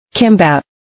Kimbap.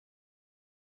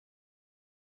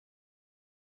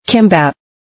 Kimbap.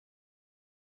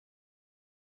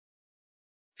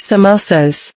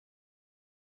 Samosas.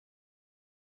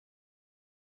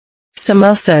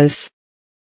 Samosas.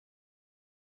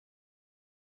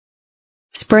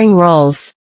 Spring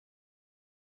rolls.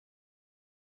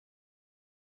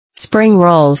 Spring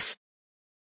rolls.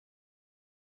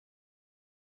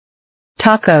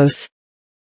 Tacos.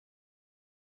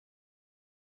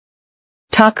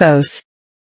 Tacos.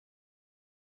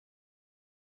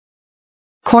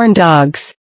 Corn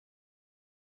dogs.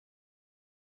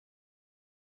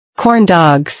 Corn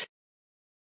dogs.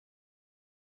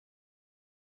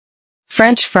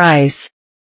 French fries.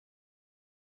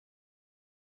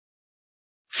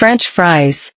 French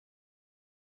fries.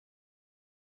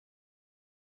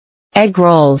 Egg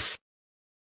rolls.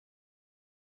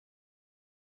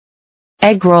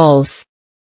 Egg rolls.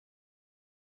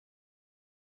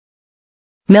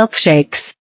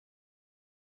 Milkshakes.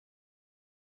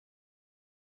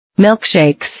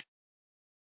 Milkshakes.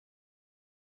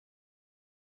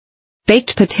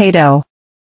 Baked potato.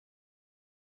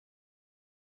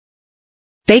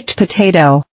 Baked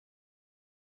potato.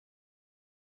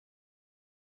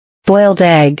 Boiled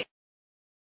egg.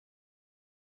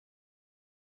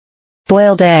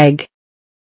 Boiled egg.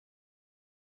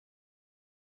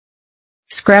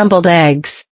 Scrambled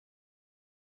eggs.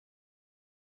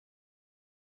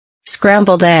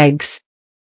 Scrambled eggs.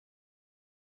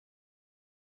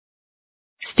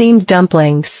 Steamed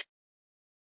dumplings.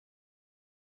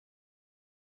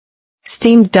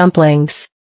 Steamed dumplings.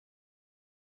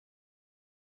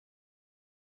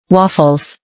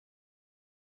 Waffles.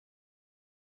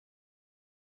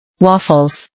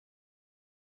 Waffles.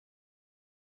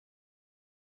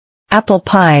 Apple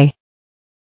pie.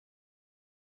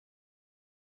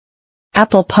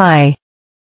 Apple pie.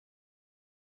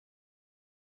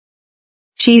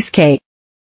 Cheesecake.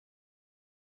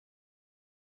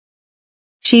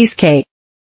 Cheesecake.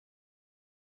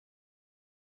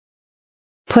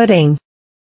 Pudding.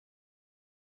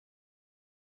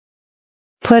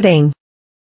 Pudding.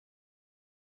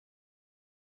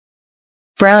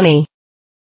 Brownie.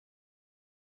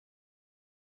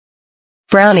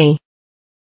 Brownie.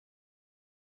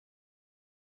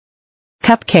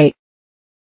 Cupcake.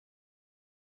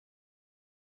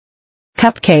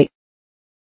 Cupcake.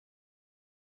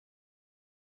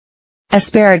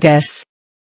 Asparagus.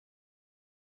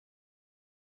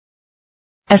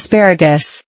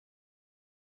 Asparagus.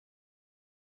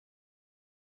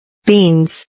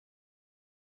 Beans.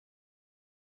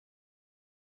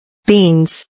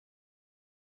 Beans.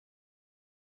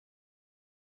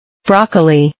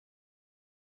 Broccoli.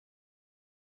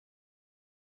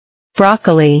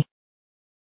 Broccoli.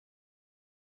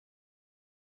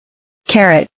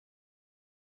 Carrot.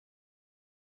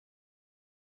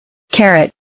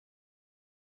 Carrot.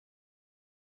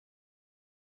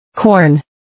 Corn.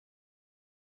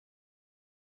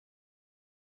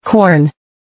 Corn.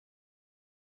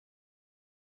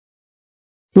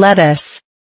 Lettuce.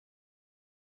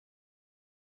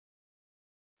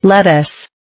 Lettuce.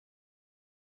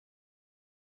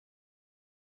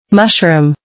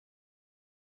 Mushroom.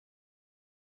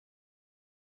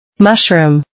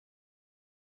 Mushroom.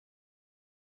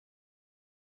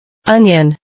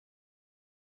 Onion.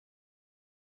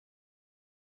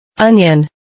 Onion.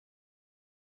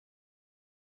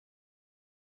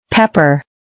 Pepper.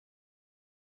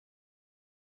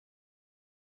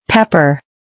 Pepper.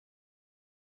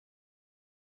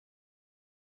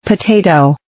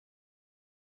 Potato.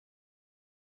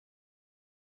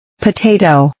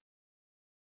 Potato.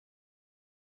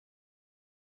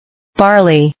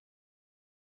 Barley.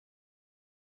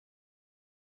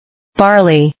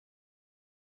 Barley.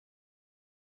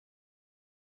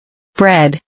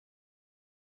 Bread.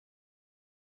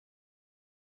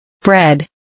 Bread.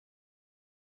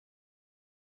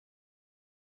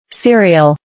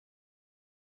 Cereal.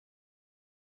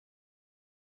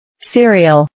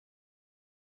 Cereal.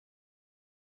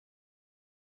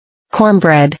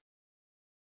 Cornbread.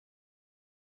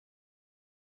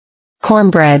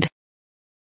 Cornbread.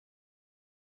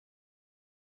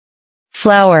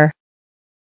 Flour.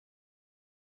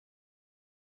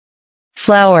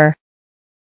 Flour.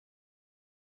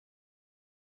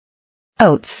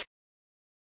 Oats.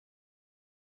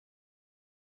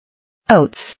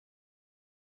 Oats.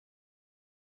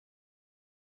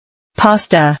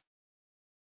 Pasta.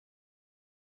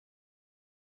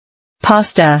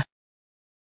 Pasta.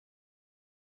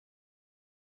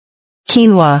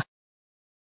 Quinoa.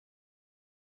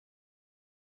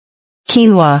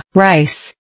 Quinoa.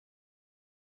 Rice.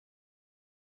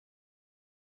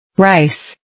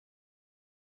 Rice.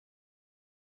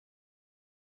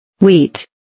 wheat,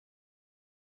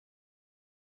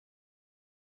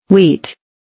 wheat,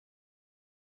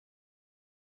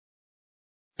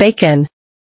 bacon,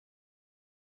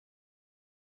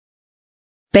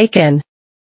 bacon,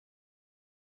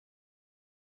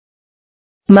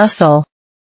 muscle,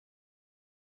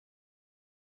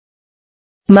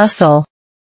 muscle,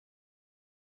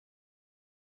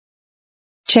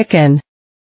 chicken,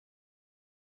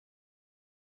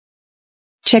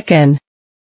 chicken,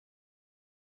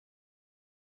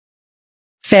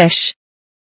 fish,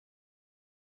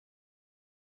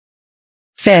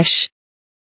 fish,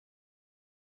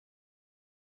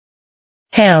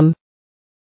 ham,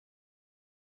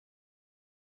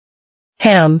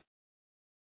 ham,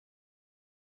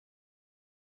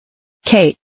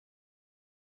 Kate,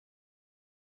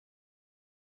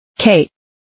 Kate,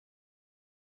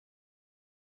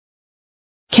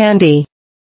 candy,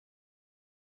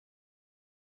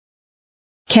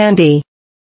 candy,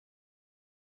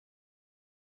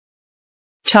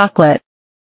 chocolate,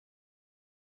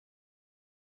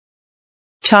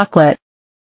 chocolate,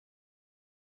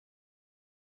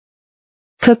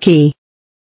 cookie,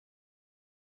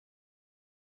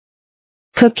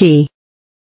 cookie,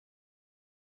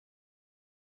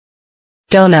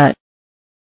 donut,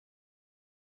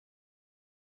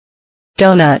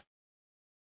 donut,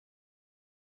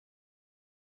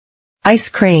 ice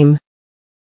cream,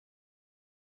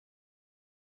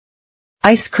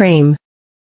 ice cream,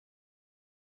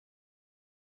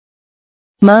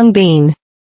 mung bean,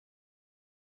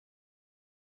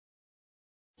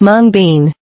 mung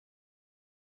bean,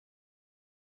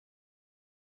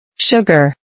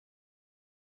 sugar,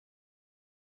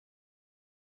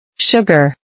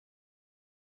 sugar,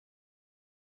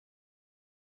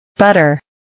 butter,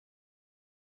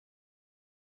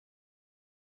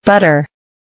 butter,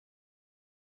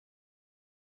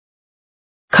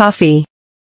 coffee,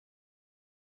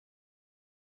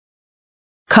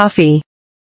 coffee,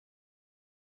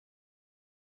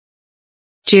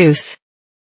 juice,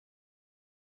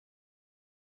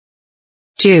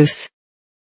 juice,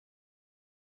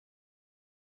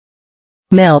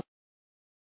 milk,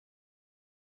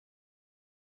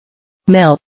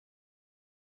 milk,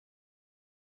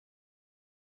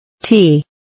 tea,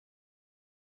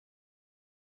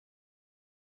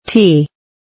 tea,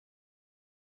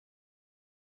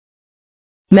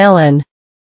 melon,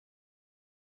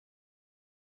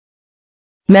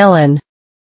 melon,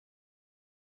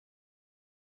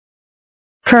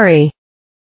 curry,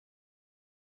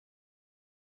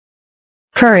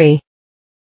 curry,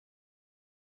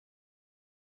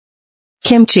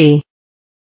 kimchi,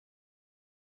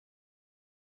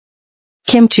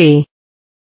 kimchi,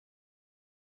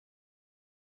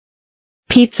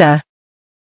 pizza,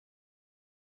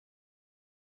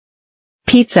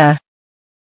 pizza,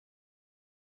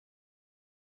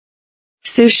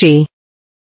 sushi,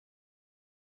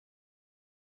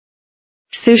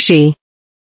 sushi,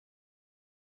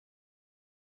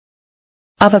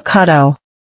 avocado,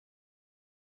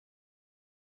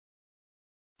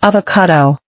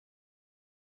 avocado,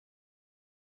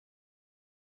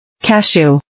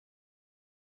 cashew,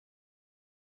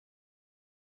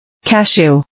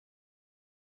 cashew,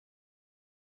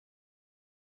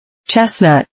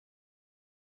 chestnut,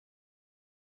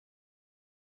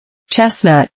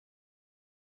 chestnut,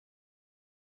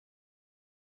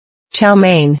 chow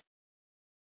mein,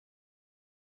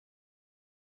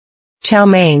 chow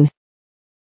mein,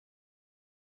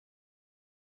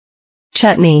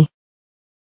 chutney,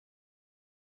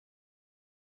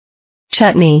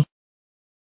 chutney,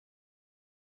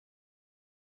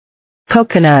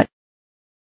 coconut,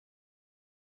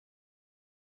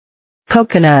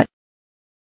 coconut,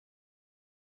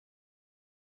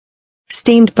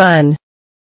 steamed bun,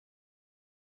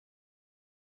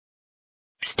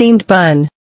 steamed bun,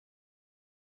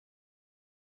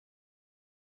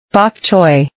 bok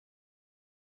choy,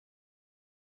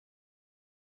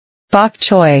 bok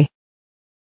choy,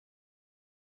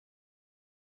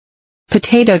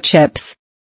 potato chips,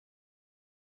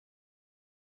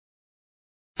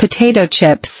 potato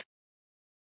chips,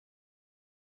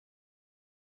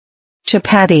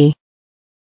 chapati,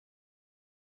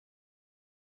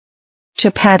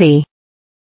 chapati,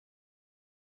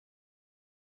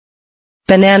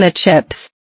 banana chips,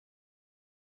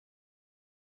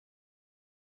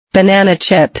 banana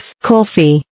chips,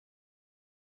 kulfi,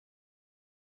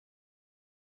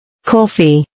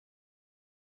 kulfi,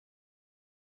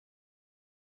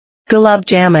 gulab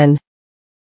jamun,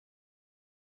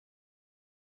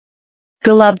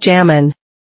 gulab jamun,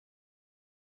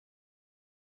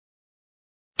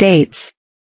 dates,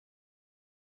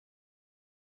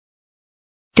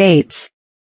 dates,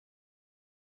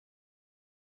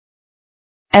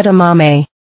 Edamame.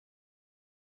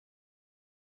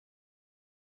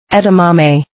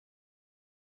 Edamame.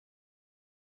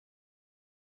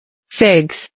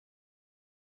 Figs.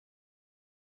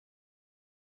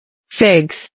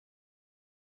 Figs.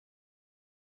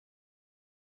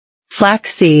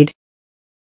 Flaxseed.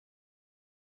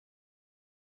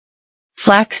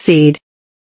 Flaxseed.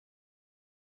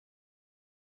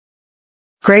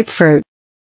 Grapefruit.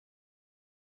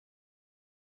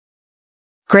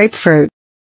 Grapefruit.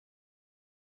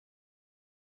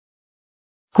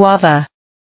 Guava.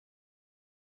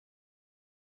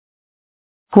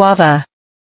 Guava.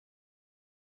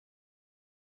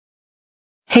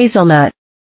 Hazelnut.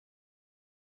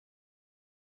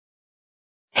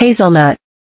 Hazelnut.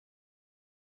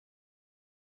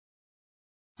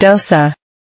 Dosa.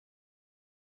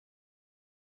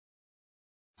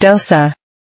 Dosa.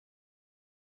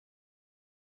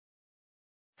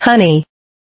 Honey.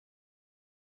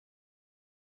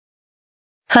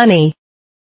 Honey.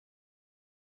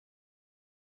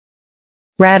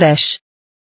 Radish.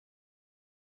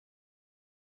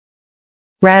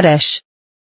 Radish.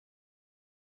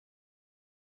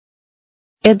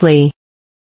 Idli.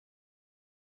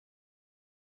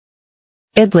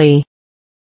 Idli.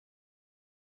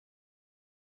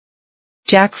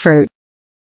 Jackfruit.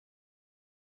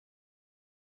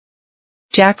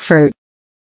 Jackfruit.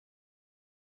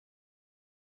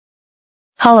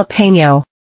 Jalapeno.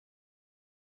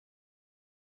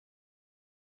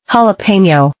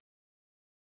 Jalapeno.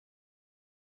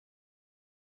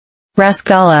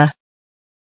 Rascala.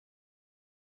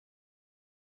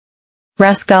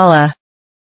 Rascala.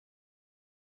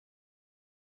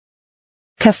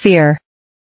 Kefir.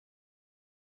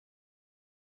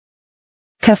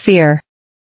 Kefir.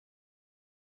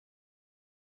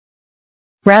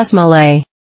 Rasmalai.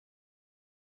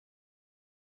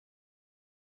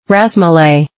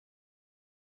 Rasmalai.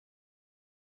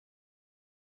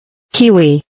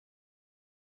 Kiwi.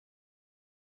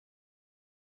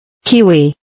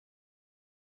 Kiwi.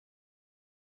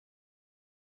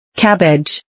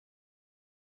 Cabbage.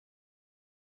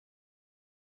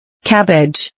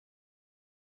 Cabbage.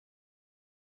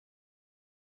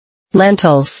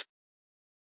 Lentils.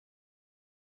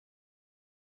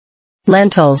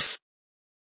 Lentils.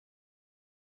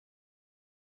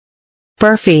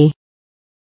 Burfi.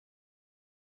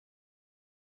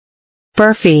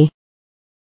 Burfi.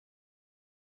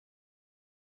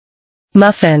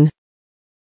 Muffin.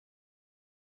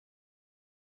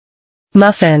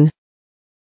 Muffin.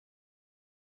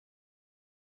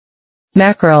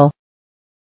 Mackerel.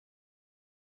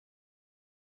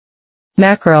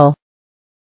 Mackerel.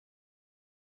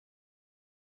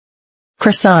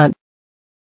 Croissant.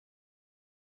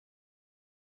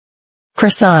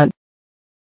 Croissant.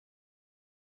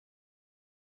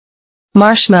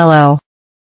 Marshmallow.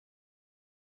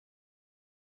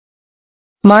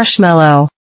 Marshmallow.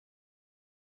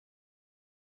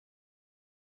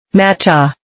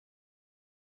 Matcha.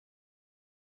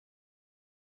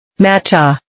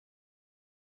 Matcha.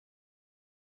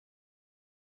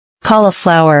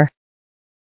 Cauliflower.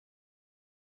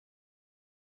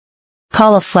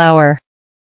 Cauliflower.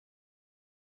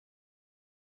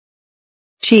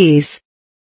 Cheese.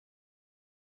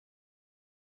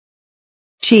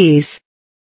 Cheese.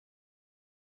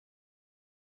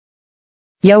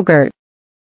 Yogurt.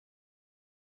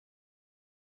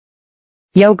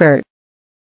 Yogurt.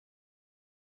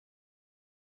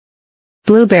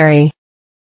 Blueberry.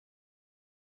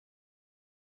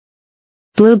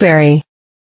 Blueberry.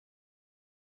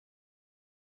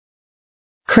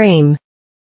 Cream.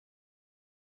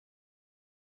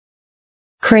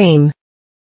 Cream.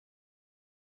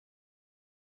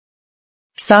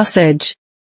 Sausage.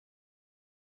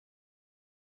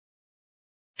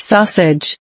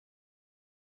 Sausage.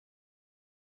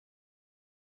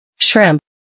 Shrimp.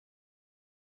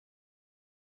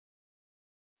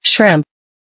 Shrimp.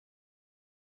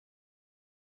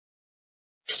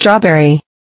 Strawberry.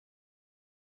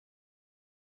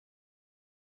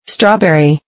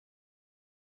 Strawberry.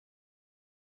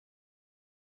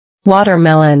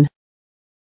 Watermelon.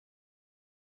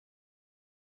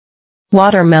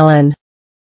 Watermelon.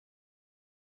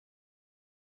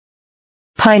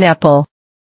 Pineapple.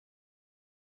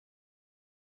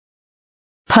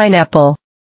 Pineapple.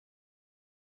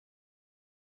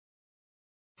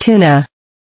 Tuna.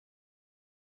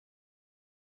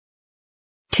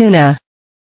 Tuna.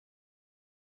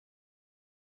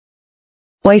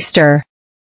 Oyster.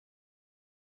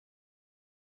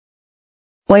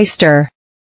 Oyster.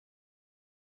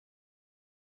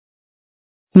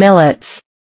 Millets.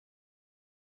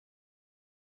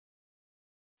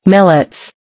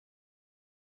 Millets.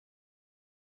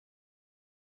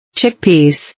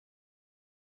 chickpeas,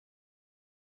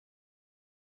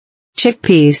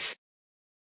 chickpeas,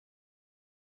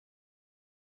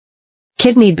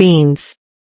 kidney beans,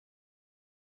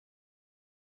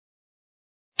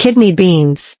 kidney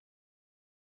beans,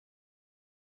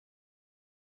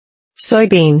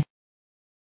 soybean,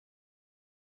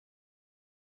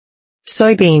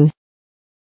 soybean,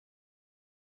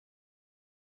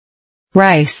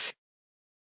 rice,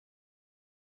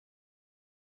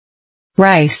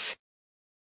 rice,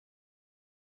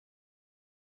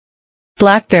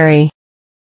 blackberry,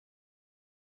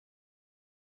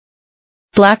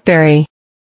 blackberry,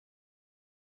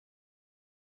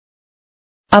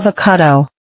 avocado,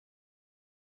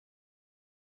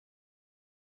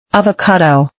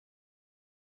 avocado,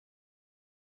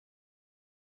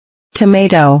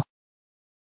 tomato,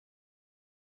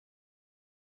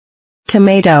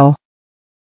 tomato,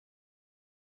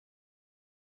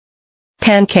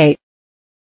 pancake,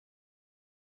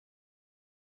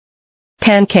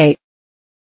 pancake,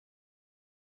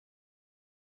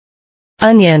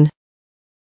 onion,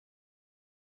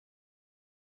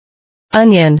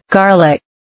 onion, garlic,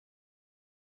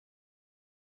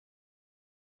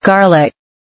 garlic,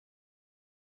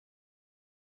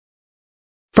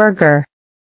 burger,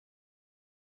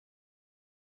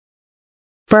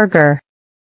 burger,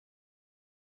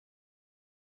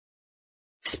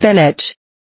 spinach,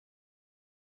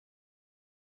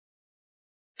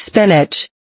 spinach,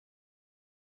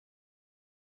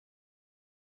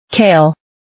 kale,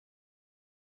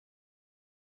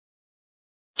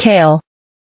 kale,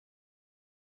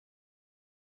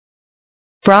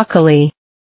 broccoli,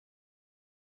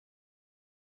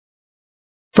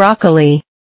 broccoli,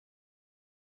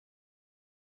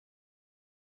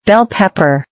 bell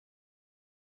pepper,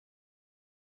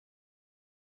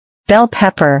 bell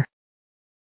pepper,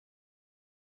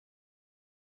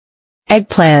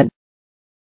 eggplant,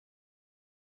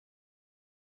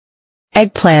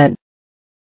 eggplant,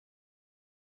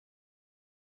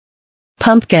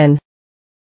 pumpkin,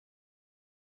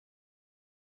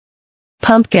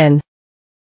 pumpkin,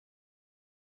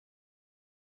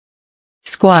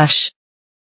 squash,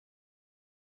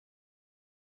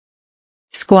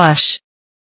 squash,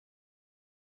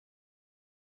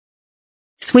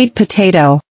 sweet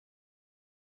potato,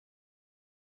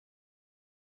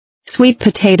 sweet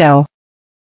potato,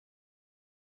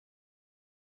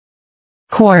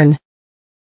 corn,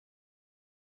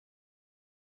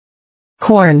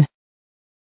 corn,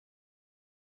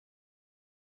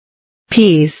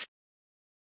 peas,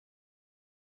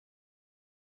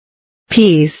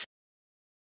 peas.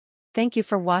 Thank you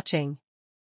for watching.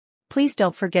 Please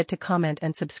don't forget to comment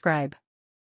and subscribe.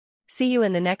 See you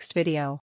in the next video.